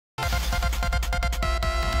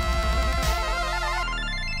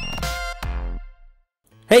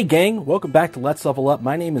Hey gang, welcome back to Let's Level Up.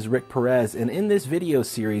 My name is Rick Perez, and in this video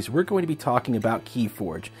series, we're going to be talking about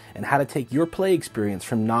Keyforge and how to take your play experience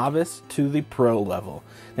from novice to the pro level.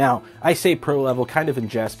 Now, I say pro level kind of in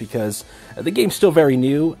jest because the game's still very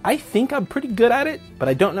new. I think I'm pretty good at it, but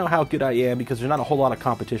I don't know how good I am because there's not a whole lot of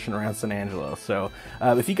competition around San Angelo. So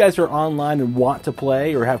if you guys are online and want to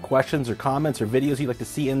play or have questions or comments or videos you'd like to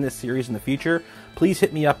see in this series in the future, please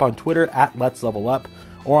hit me up on Twitter at Let's Level Up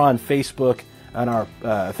or on Facebook on our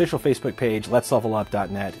official Facebook page,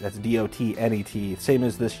 letslevelup.net. That's D-O-T-N-E-T, same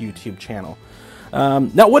as this YouTube channel.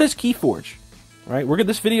 Now, what is Keyforge? Right,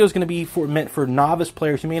 this video is going to be meant for novice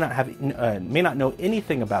players who may not know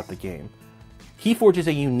anything about the game. Keyforge is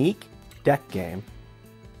a unique deck game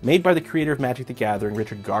made by the creator of Magic the Gathering,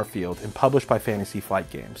 Richard Garfield, and published by Fantasy Flight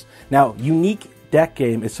Games. Now, unique deck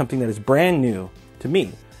game is something that is brand new to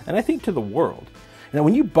me, and I think to the world. Now,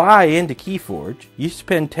 when you buy into Keyforge, you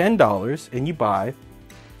spend $10 and you buy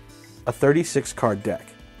a 36-card deck.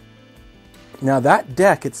 Now, that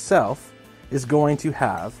deck itself is going to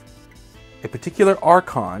have a particular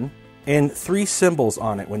Archon and 3 symbols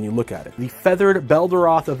on it when you look at it. The Feathered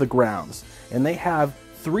Belderoth of the Grounds. And they have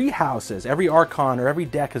 3 houses. Every Archon or every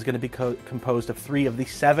deck is going to be composed of 3 of the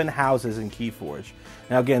 7 houses in Keyforge.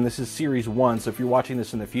 Now, again, this is Series 1, so if you're watching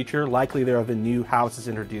this in the future, likely there have been new houses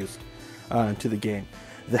introduced to the game.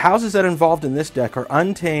 The houses that are involved in this deck are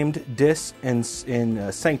Untamed, Dis, and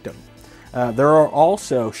Sanctum. There are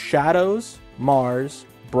also Shadows, Mars,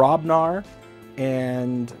 Brobnar,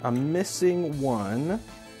 and I'm missing one.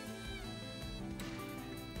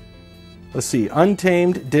 Let's see,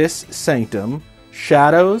 Untamed, Dis, Sanctum,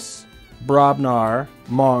 Shadows, Brobnar,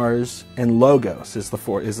 Mars, and Logos is the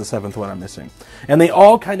 7th one I'm missing. And they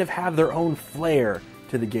all kind of have their own flair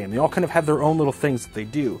to the game. They all kind of have their own little things that they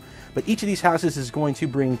do. But each of these houses is going to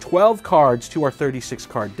bring 12 cards to our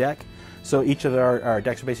 36-card deck. So each of our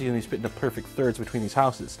decks are basically going to be split into perfect thirds between these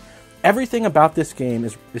houses. Everything about this game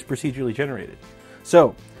is procedurally generated.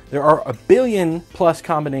 So there are a billion plus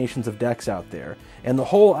combinations of decks out there. And the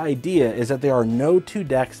whole idea is that there are no 2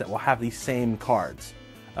 decks that will have these same cards.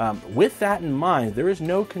 With that in mind, there is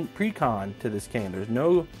no pre-con to this game. There's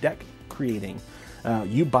no deck creating.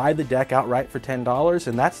 You buy the deck outright for $10,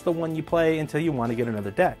 and that's the one you play until you want to get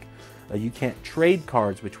another deck. You can't trade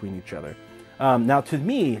cards between each other. Now, to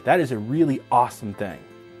me, that is a really awesome thing.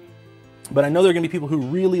 But I know there are going to be people who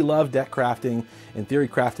really love deck crafting and theory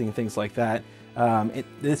crafting and things like that.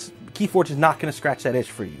 This Keyforge is not going to scratch that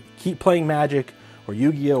itch for you. Keep playing Magic or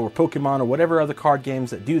Yu-Gi-Oh! Or Pokemon or whatever other card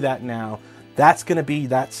games that do that now. That's going to be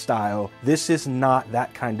that style. This is not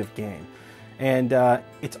that kind of game. And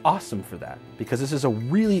it's awesome for that, because this is a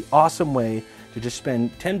really awesome way to just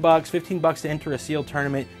spend $10, $15 to enter a sealed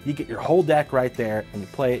tournament. You get your whole deck right there, and you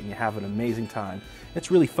play it, and you have an amazing time. It's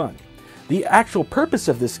really fun. The actual purpose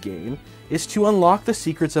of this game is to unlock the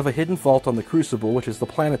secrets of a hidden vault on the Crucible, which is the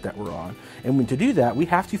planet that we're on. And to do that, we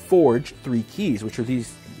have to forge 3 keys, which are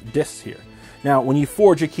these discs here. Now, when you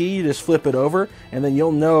forge a key, you just flip it over, and then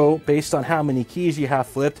you'll know, based on how many keys you have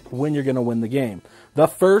flipped, when you're going to win the game. The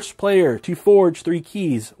first player to forge 3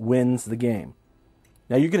 keys wins the game.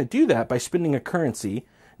 Now, you're going to do that by spending a currency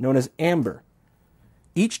known as Amber.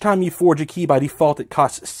 Each time you forge a key, by default, it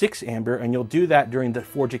costs 6 Amber, and you'll do that during the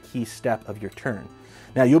forge a key step of your turn.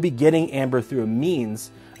 Now, you'll be getting Amber through many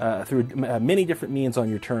different means on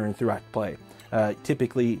your turn throughout play.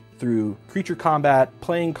 Typically through creature combat,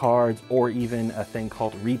 playing cards, or even a thing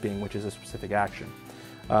called reaping, which is a specific action.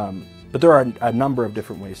 But there are a number of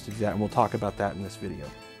different ways to do that, and we'll talk about that in this video.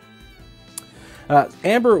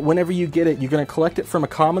 Amber, whenever you get it, you're going to collect it from a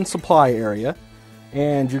common supply area,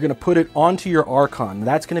 and you're going to put it onto your Archon.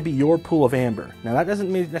 That's going to be your pool of Amber. Now, that doesn't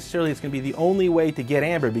mean necessarily it's going to be the only way to get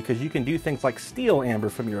Amber, because you can do things like steal Amber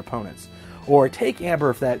from your opponents, or take Amber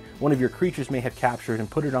if that one of your creatures may have captured and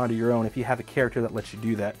put it onto your own if you have a character that lets you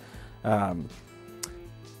do that.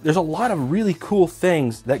 There's a lot of really cool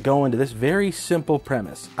things that go into this very simple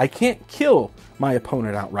premise. I can't kill my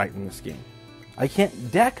opponent outright in this game. I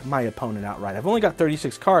can't deck my opponent outright. I've only got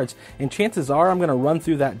 36 cards, and chances are I'm going to run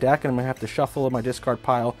through that deck, and I'm going to have to shuffle my discard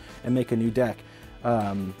pile and make a new deck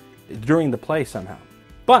during the play somehow.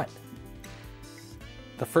 But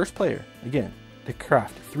the first player, again, to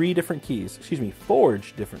craft 3 different keys,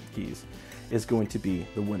 forge different keys, is going to be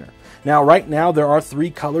the winner. Now, right now, there are 3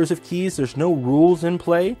 colors of keys. There's no rules in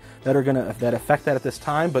play that affect that at this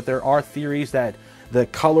time, but there are theories that the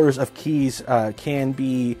colors of keys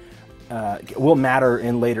will matter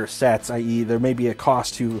in later sets, i.e. there may be a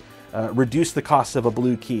cost to reduce the cost of a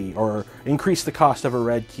blue key, or increase the cost of a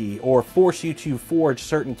red key, or force you to forge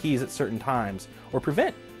certain keys at certain times, or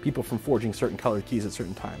prevent people from forging certain colored keys at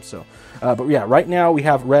certain times. So, but yeah, right now we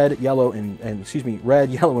have red, yellow, and red,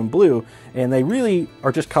 yellow, and blue, and they really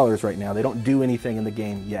are just colors right now. They don't do anything in the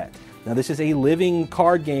game yet. Now, this is a living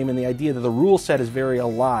card game, and the idea that the rule set is very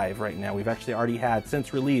alive right now. We've actually already had,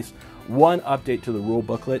 since release, one update to the rule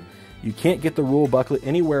booklet. You can't get the rule booklet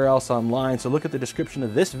anywhere else online, so look at the description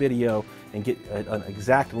of this video and get an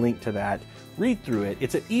exact link to that. Read through it.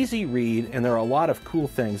 It's an easy read, and there are a lot of cool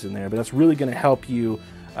things in there, but that's really going to help you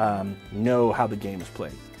know how the game is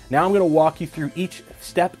played. Now I'm going to walk you through each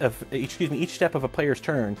step of a player's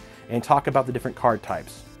turn and talk about the different card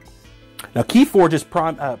types. Now, Keyforge is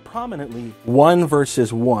prominently 1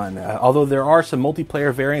 versus 1, although there are some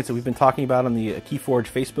multiplayer variants that we've been talking about on the Keyforge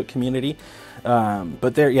Facebook community.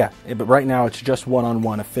 But right now it's just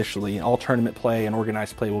 1-on-1 officially. All tournament play and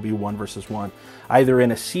organized play will be 1 versus 1, either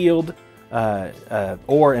in a sealed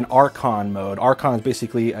or an Archon mode. Archon is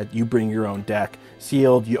basically you bring your own deck.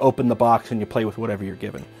 Sealed, you open the box and you play with whatever you're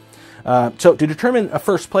given. So to determine a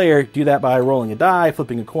first player, do that by rolling a die,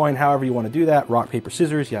 flipping a coin, however you want to do that, rock, paper,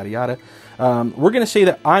 scissors, yada, yada. We're going to say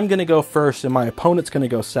that I'm going to go first and my opponent's going to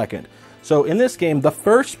go second. So in this game, the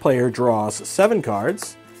first player draws 7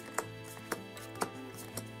 cards.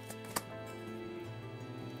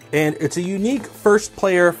 And it's a unique first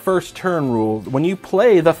player, first turn rule. When you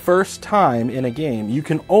play the first time in a game, you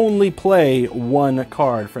can only play 1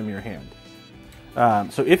 card from your hand.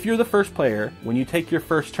 So if you're the first player, when you take your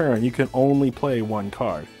first turn, you can only play 1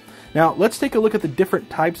 card. Now, let's take a look at the different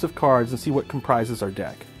types of cards and see what comprises our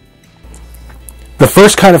deck. The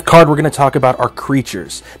first kind of card we're going to talk about are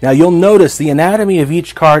creatures. Now, you'll notice the anatomy of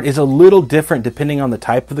each card is a little different depending on the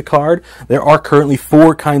type of the card. There are currently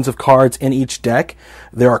 4 kinds of cards in each deck.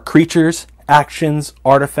 There are creatures, actions,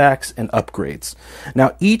 artifacts, and upgrades.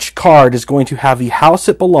 Now, each card is going to have the house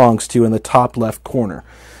it belongs to in the top left corner.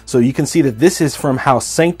 So you can see that this is from House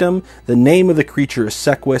Sanctum. The name of the creature is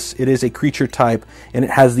Sequus. It is a creature type, and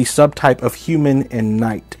it has the subtype of human and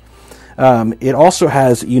knight. It also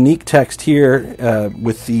has unique text here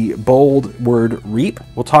with the bold word reap.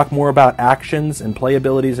 We'll talk more about actions and play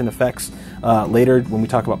abilities and effects later when we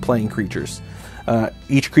talk about playing creatures.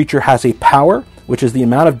 Each creature has a power, which is the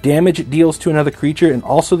amount of damage it deals to another creature and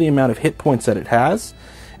also the amount of hit points that it has.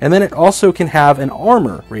 And then it also can have an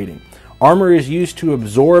armor rating. Armor is used to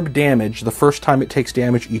absorb damage the first time it takes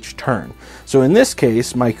damage each turn. So in this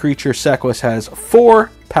case, my creature Sequus has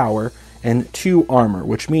 4 power and 2 armor,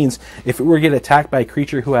 which means if it were to get attacked by a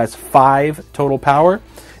creature who has 5 total power,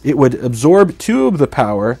 it would absorb 2 of the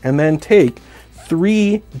power and then take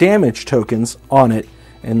 3 damage tokens on it,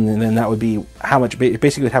 and then that would be how much. It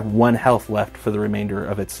basically would have 1 health left for the remainder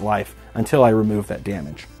of its life until I remove that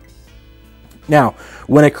damage. Now,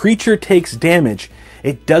 when a creature takes damage,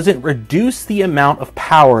 it doesn't reduce the amount of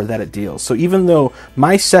power that it deals. So even though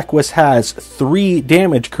my Sequus has 3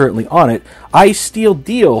 damage currently on it, I still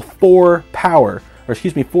deal 4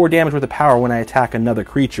 damage worth of power when I attack another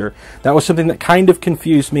creature. That was something that kind of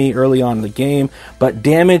confused me early on in the game, but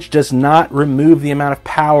damage does not remove the amount of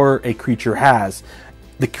power a creature has.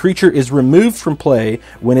 The creature is removed from play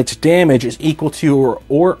when its damage is equal to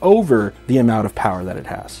or over the amount of power that it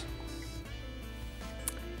has.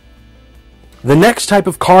 The next type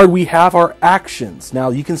of card we have are actions.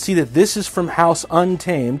 Now you can see that this is from House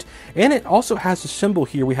Untamed, and it also has a symbol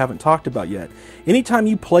here we haven't talked about yet. Anytime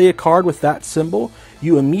you play a card with that symbol,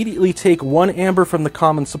 you immediately take 1 amber from the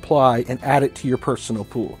common supply and add it to your personal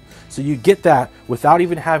pool. So you get that without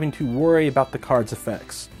even having to worry about the card's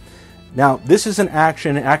effects. Now, this is an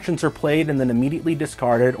action. Actions are played and then immediately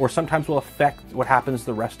discarded, or sometimes will affect what happens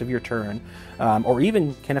the rest of your turn, or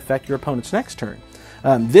even can affect your opponent's next turn.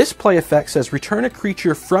 This play effect says return a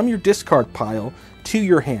creature from your discard pile to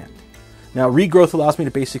your hand. Now, regrowth allows me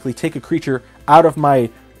to basically take a creature out of my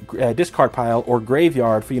discard pile or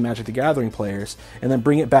graveyard for you Magic the Gathering players and then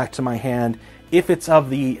bring it back to my hand. If it's of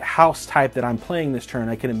the house type that I'm playing this turn,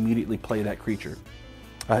 I can immediately play that creature.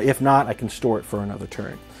 If not, I can store it for another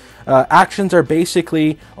turn. Actions are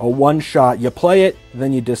basically a one-shot. You play it,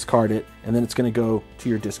 then you discard it, and then it's going to go to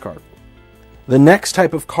your discard. The next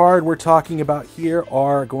type of card we're talking about here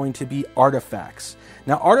are going to be artifacts.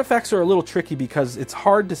 Now, artifacts are a little tricky because it's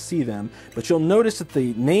hard to see them, but you'll notice that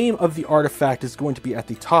the name of the artifact is going to be at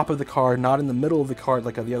the top of the card, not in the middle of the card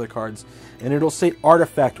like the other cards, and it'll say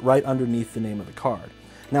artifact right underneath the name of the card.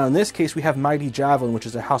 Now, in this case, we have Mighty Javelin, which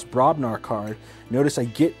is a House Brobnar card. Notice I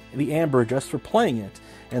get the amber just for playing it,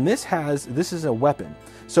 and this is a weapon.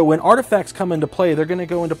 So when artifacts come into play, they're going to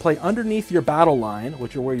go into play underneath your battle line,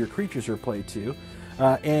 which are where your creatures are played to,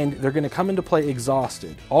 and they're going to come into play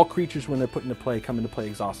exhausted. All creatures, when they're put into play, come into play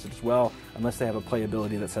exhausted as well, unless they have a play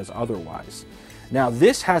ability that says otherwise. Now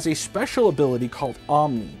this has a special ability called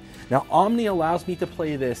Omni. Now Omni allows me to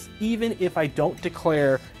play this even if I don't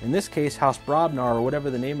declare, in this case, House Brobnar or whatever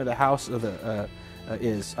the name of the house of the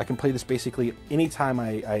is. I can play this basically anytime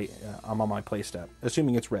I'm on my play step,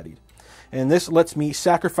 assuming it's readied. And this lets me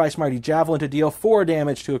sacrifice Mighty Javelin to deal 4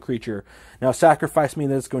 damage to a creature. Now sacrifice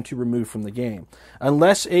means that it's going to remove from the game.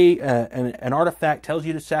 Unless an artifact tells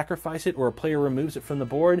you to sacrifice it or a player removes it from the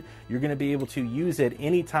board, you're going to be able to use it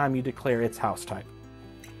anytime you declare its house type.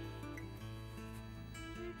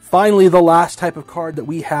 Finally, the last type of card that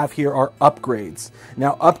we have here are upgrades.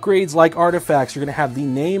 Now, upgrades, like artifacts, you're going to have the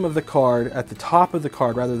name of the card at the top of the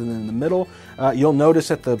card rather than in the middle. You'll notice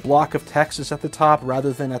that the block of text is at the top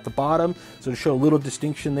rather than at the bottom, so to show a little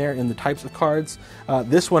distinction there in the types of cards.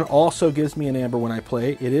 This one also gives me an amber when I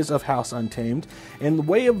play. It is of House Untamed, and the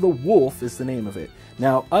Way of the Wolf is the name of it.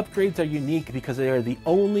 Now, upgrades are unique because they are the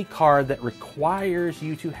only card that requires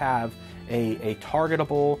you to have a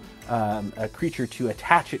targetable a creature to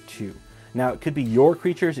attach it to. Now, it could be your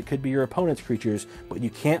creatures, it could be your opponent's creatures, but you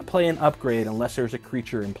can't play an upgrade unless there's a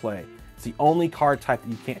creature in play. It's the only card type that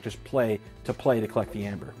you can't just play to collect the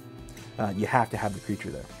amber. You have to have the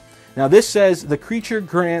creature there. Now, this says the creature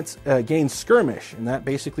gains skirmish, and that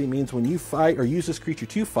basically means when you fight or use this creature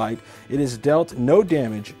to fight, it is dealt no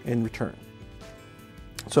damage in return.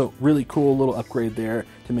 So, really cool little upgrade there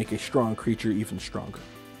to make a strong creature even stronger.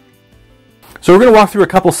 So we're going to walk through a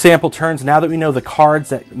couple sample turns now that we know the cards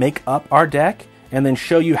that make up our deck, and then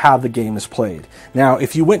show you how the game is played. Now,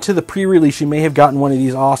 if you went to the pre-release, you may have gotten one of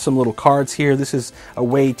these awesome little cards here. This is a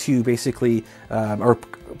way to basically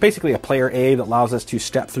a player aid that allows us to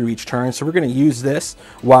step through each turn. So we're going to use this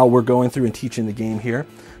while we're going through and teaching the game here.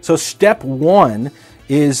 So step 1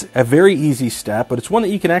 is a very easy step, but it's one that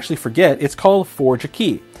you can actually forget. It's called Forge a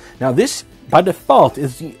Key. Now this, by default,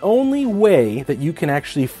 is the only way that you can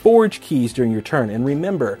actually forge keys during your turn. And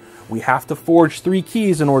remember, we have to forge 3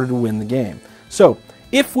 keys in order to win the game. So,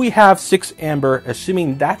 if we have 6 amber,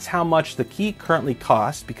 assuming that's how much the key currently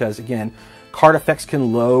costs, because again, card effects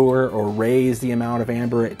can lower or raise the amount of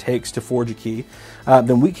amber it takes to forge a key,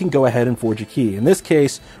 then we can go ahead and forge a key. In this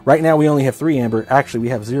case, right now we only have 3 amber. Actually, we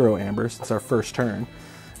have 0 amber. It's our first turn.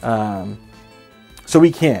 So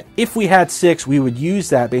we can't. If we had 6, we would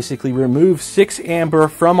use that, basically remove 6 amber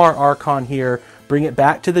from our Archon here, bring it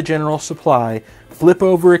back to the general supply, flip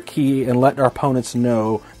over a key, and let our opponents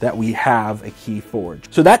know that we have a key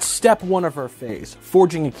forged. So that's step 1 of our phase,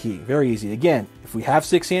 forging a key. Very easy. Again, if we have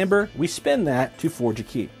 6 amber, we spend that to forge a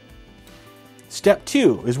key. Step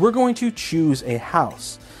 2 is we're going to choose a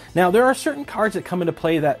house. Now, there are certain cards that come into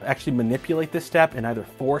play that actually manipulate this step and either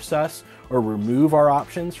force us or remove our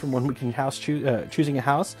options from when we can choosing a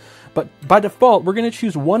house. But by default, we're going to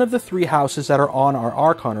choose one of the 3 houses that are on our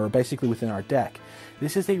Archon, or basically within our deck.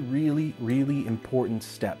 This is a really, really important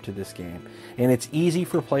step to this game. And it's easy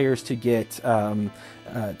for players to get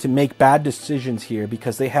to make bad decisions here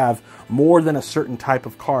because they have more than a certain type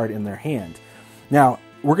of card in their hand. Now,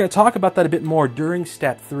 we're going to talk about that a bit more during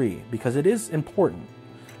step 3 because it is important.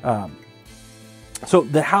 So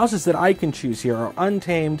the houses that I can choose here are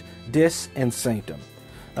Untamed, Dis, and Sanctum,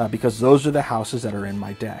 because those are the houses that are in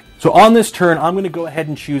my deck. So on this turn, I'm going to go ahead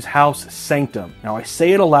and choose House Sanctum. Now I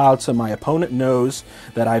say it aloud so my opponent knows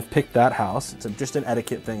that I've picked that house. It's just an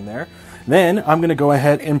etiquette thing there. Then I'm going to go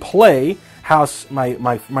ahead and play house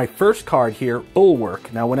my first card here,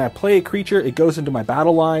 Bulwark. Now when I play a creature, it goes into my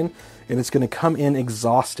battle line, and it's going to come in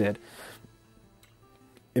exhausted.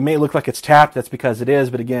 It may look like it's tapped, that's because it is,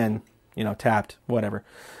 but again, you know, tapped, whatever.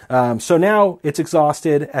 So now it's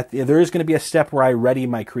exhausted. There is going to be a step where I ready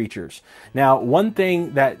my creatures. Now, one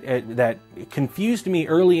thing that confused me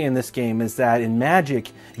early in this game is that in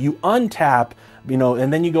Magic, you untap, you know,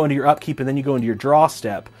 and then you go into your upkeep, and then you go into your draw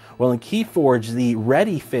step. Well, in Keyforge, the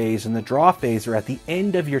ready phase and the draw phase are at the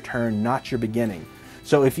end of your turn, not your beginning.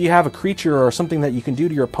 So if you have a creature or something that you can do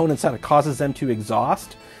to your opponent's that causes them to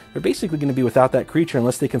exhaust, they're basically going to be without that creature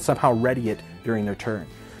unless they can somehow ready it during their turn.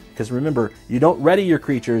 Because remember, you don't ready your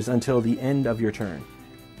creatures until the end of your turn.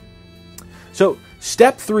 So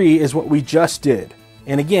step 3 is what we just did.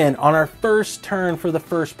 And again, on our first turn for the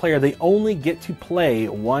first player, they only get to play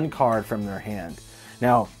 1 card from their hand.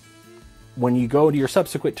 Now, when you go to your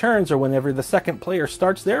subsequent turns or whenever the second player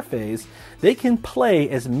starts their phase, they can play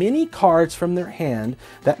as many cards from their hand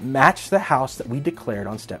that match the house that we declared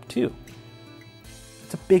on step 2.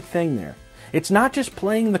 It's a big thing there. It's not just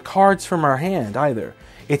playing the cards from our hand either.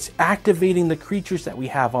 It's activating the creatures that we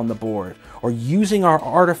have on the board or using our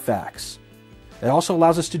artifacts. It also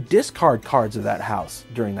allows us to discard cards of that house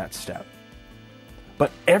during that step.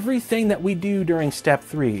 But everything that we do during step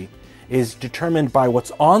 3 is determined by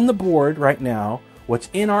what's on the board right now, what's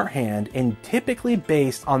in our hand, and typically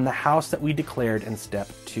based on the house that we declared in step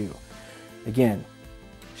 2. Again,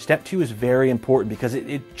 step 2 is very important because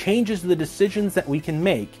it changes the decisions that we can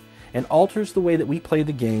make and alters the way that we play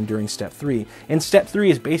the game during step 3. And step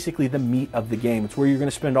 3 is basically the meat of the game. It's where you're going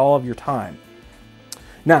to spend all of your time.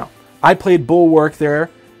 Now, I played Bulwark there.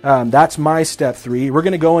 That's my step 3. We're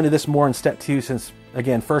going to go into this more in step 2 since,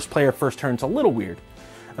 again, first player, first turn's a little weird.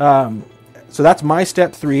 So that's my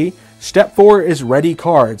step 3. Step 4 is ready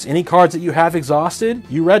cards. Any cards that you have exhausted,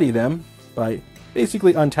 you ready them by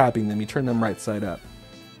basically untapping them. You turn them right side up.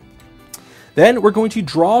 Then we're going to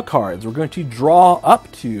draw cards. We're going to draw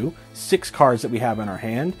up to 6 cards that we have in our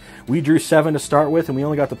hand. We drew 7 to start with, and we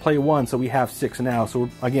only got to play 1, so we have 6 now. So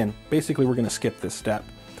again, basically we're going to skip this step.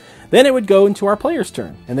 Then it would go into our player's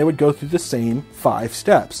turn, and they would go through the same 5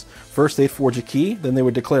 steps. First, they'd forge a key, then they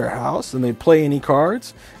would declare a house, then they'd play any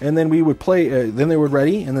cards, and then we would play. Then they would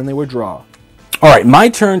ready, and then they would draw. All right, my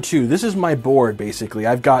turn 2. This is my board, basically.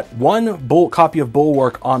 I've got 1 copy of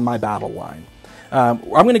Bulwark on my battle line. I'm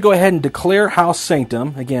going to go ahead and declare House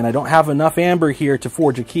Sanctum. Again, I don't have enough amber here to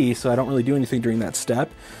forge a key, so I don't really do anything during that step.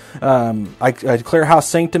 I declare House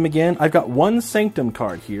Sanctum again. I've got 1 Sanctum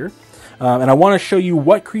card here. And I want to show you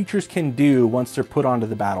what creatures can do once they're put onto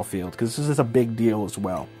the battlefield, because this is a big deal as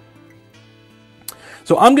well.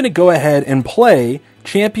 So I'm going to go ahead and play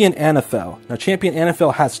Champion Anaphel. Now, Champion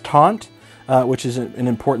Anaphel has Taunt, which is an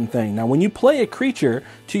important thing. Now, when you play a creature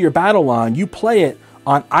to your battle line, you play it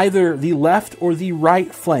on either the left or the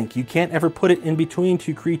right flank. You can't ever put it in between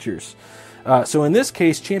 2 creatures. So in this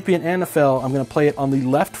case, Champion Anaphel, I'm going to play it on the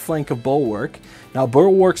left flank of Bulwark. Now,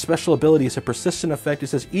 Bulwark's special ability is a persistent effect. It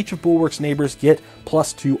says each of Bulwark's neighbors get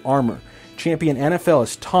 +2 armor. Champion Anaphel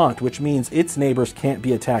is Taunt, which means its neighbors can't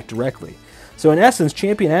be attacked directly. So in essence,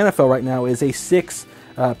 Champion Anaphel right now is a 6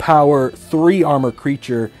 power, 3 armor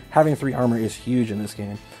creature. Having 3 armor is huge in this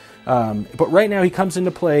game. But right now he comes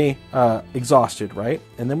into play exhausted, right?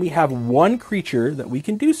 And then we have 1 creature that we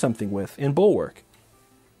can do something with in Bulwark.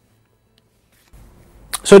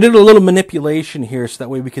 So I did a little manipulation here so that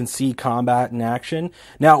way we can see combat in action.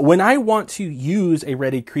 Now, when I want to use a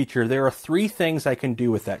ready creature, there are 3 things I can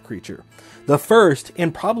do with that creature. The first,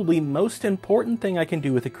 and probably most important thing I can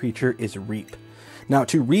do with a creature is reap. Now,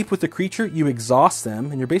 to reap with a creature, you exhaust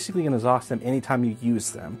them, and you're basically going to exhaust them anytime you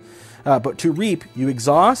use them. But to reap, you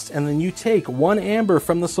exhaust, and then you take 1 amber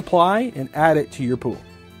from the supply and add it to your pool.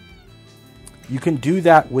 You can do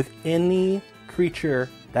that with any creature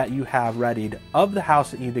that you have readied of the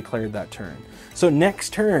house that you declared that turn. So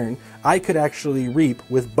next turn, I could actually reap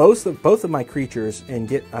with both of my creatures and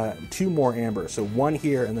get 2 more amber. So 1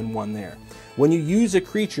 here and then 1 there. When you use a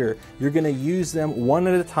creature, you're going to use them 1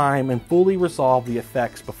 at a time and fully resolve the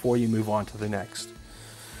effects before you move on to the next.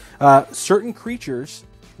 Certain creatures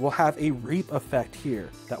will have a reap effect here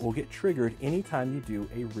that will get triggered anytime you do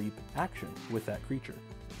a reap action with that creature.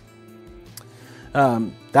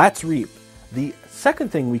 That's reap. The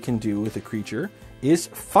second thing we can do with a creature is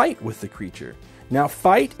fight with the creature. Now,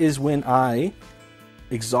 fight is when I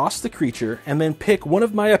exhaust the creature and then pick one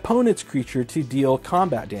of my opponent's creature to deal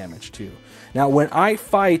combat damage to. Now, when I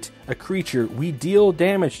fight a creature, we deal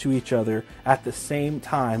damage to each other at the same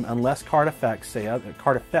time unless card effects say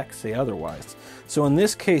otherwise. So in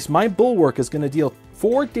this case, my Bulwark is going to deal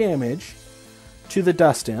 4 damage to the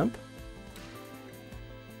Dust Imp,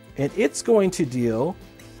 and it's going to deal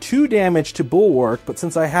 2 damage to Bulwark, but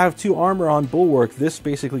since I have 2 armor on Bulwark, this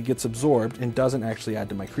basically gets absorbed and doesn't actually add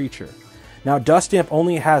to my creature. Now, Dust Imp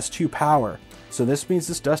only has 2 power, so this means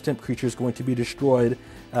this Dust Imp creature is going to be destroyed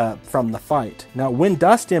from the fight. Now, when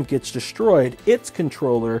Dust Imp gets destroyed, its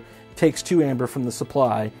controller takes 2 amber from the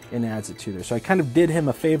supply and adds it to there. So I kind of did him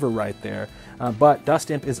a favor right there, but Dust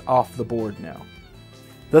Imp is off the board now.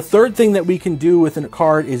 The third thing that we can do with a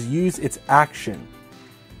card is use its action.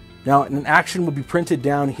 Now, an action will be printed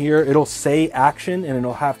down here. It'll say action, and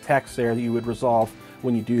it'll have text there that you would resolve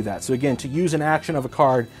when you do that. So again, to use an action of a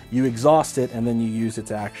card, you exhaust it, and then you use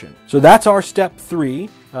its action. So that's our step 3.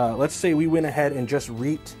 Let's say we went ahead and just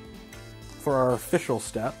reaped for our official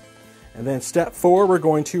step. And then step 4, we're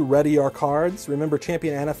going to ready our cards. Remember,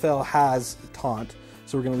 Champion Anaphel has Taunt,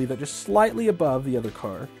 so we're going to leave that just slightly above the other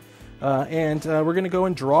card. And we're going to go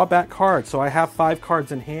and draw back cards. So I have 5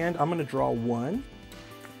 cards in hand. I'm going to draw 1.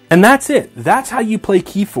 And that's it. That's how you play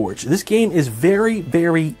Keyforge. This game is very,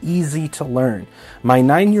 very easy to learn. My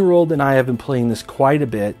 9-year-old and I have been playing this quite a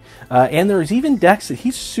bit. And there's even decks that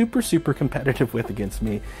he's super, super competitive with against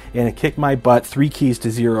me. And it kicked my butt 3 keys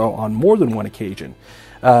to 0 on more than one occasion.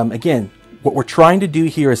 Again, What we're trying to do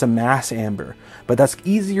here is amass amber, but that's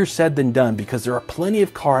easier said than done because there are plenty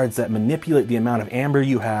of cards that manipulate the amount of amber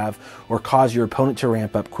you have or cause your opponent to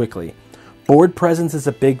ramp up quickly. Board presence is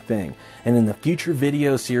a big thing, and in the future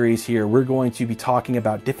video series here, we're going to be talking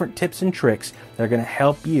about different tips and tricks that are going to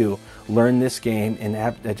help you learn this game and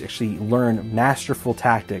actually learn masterful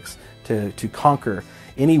tactics to conquer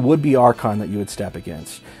any would-be Archon that you would step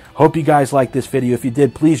against. Hope you guys liked this video. If you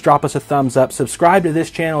did, please drop us a thumbs up. Subscribe to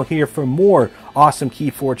this channel here for more awesome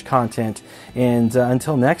Keyforge content. And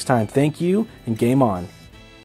until next time, thank you and game on.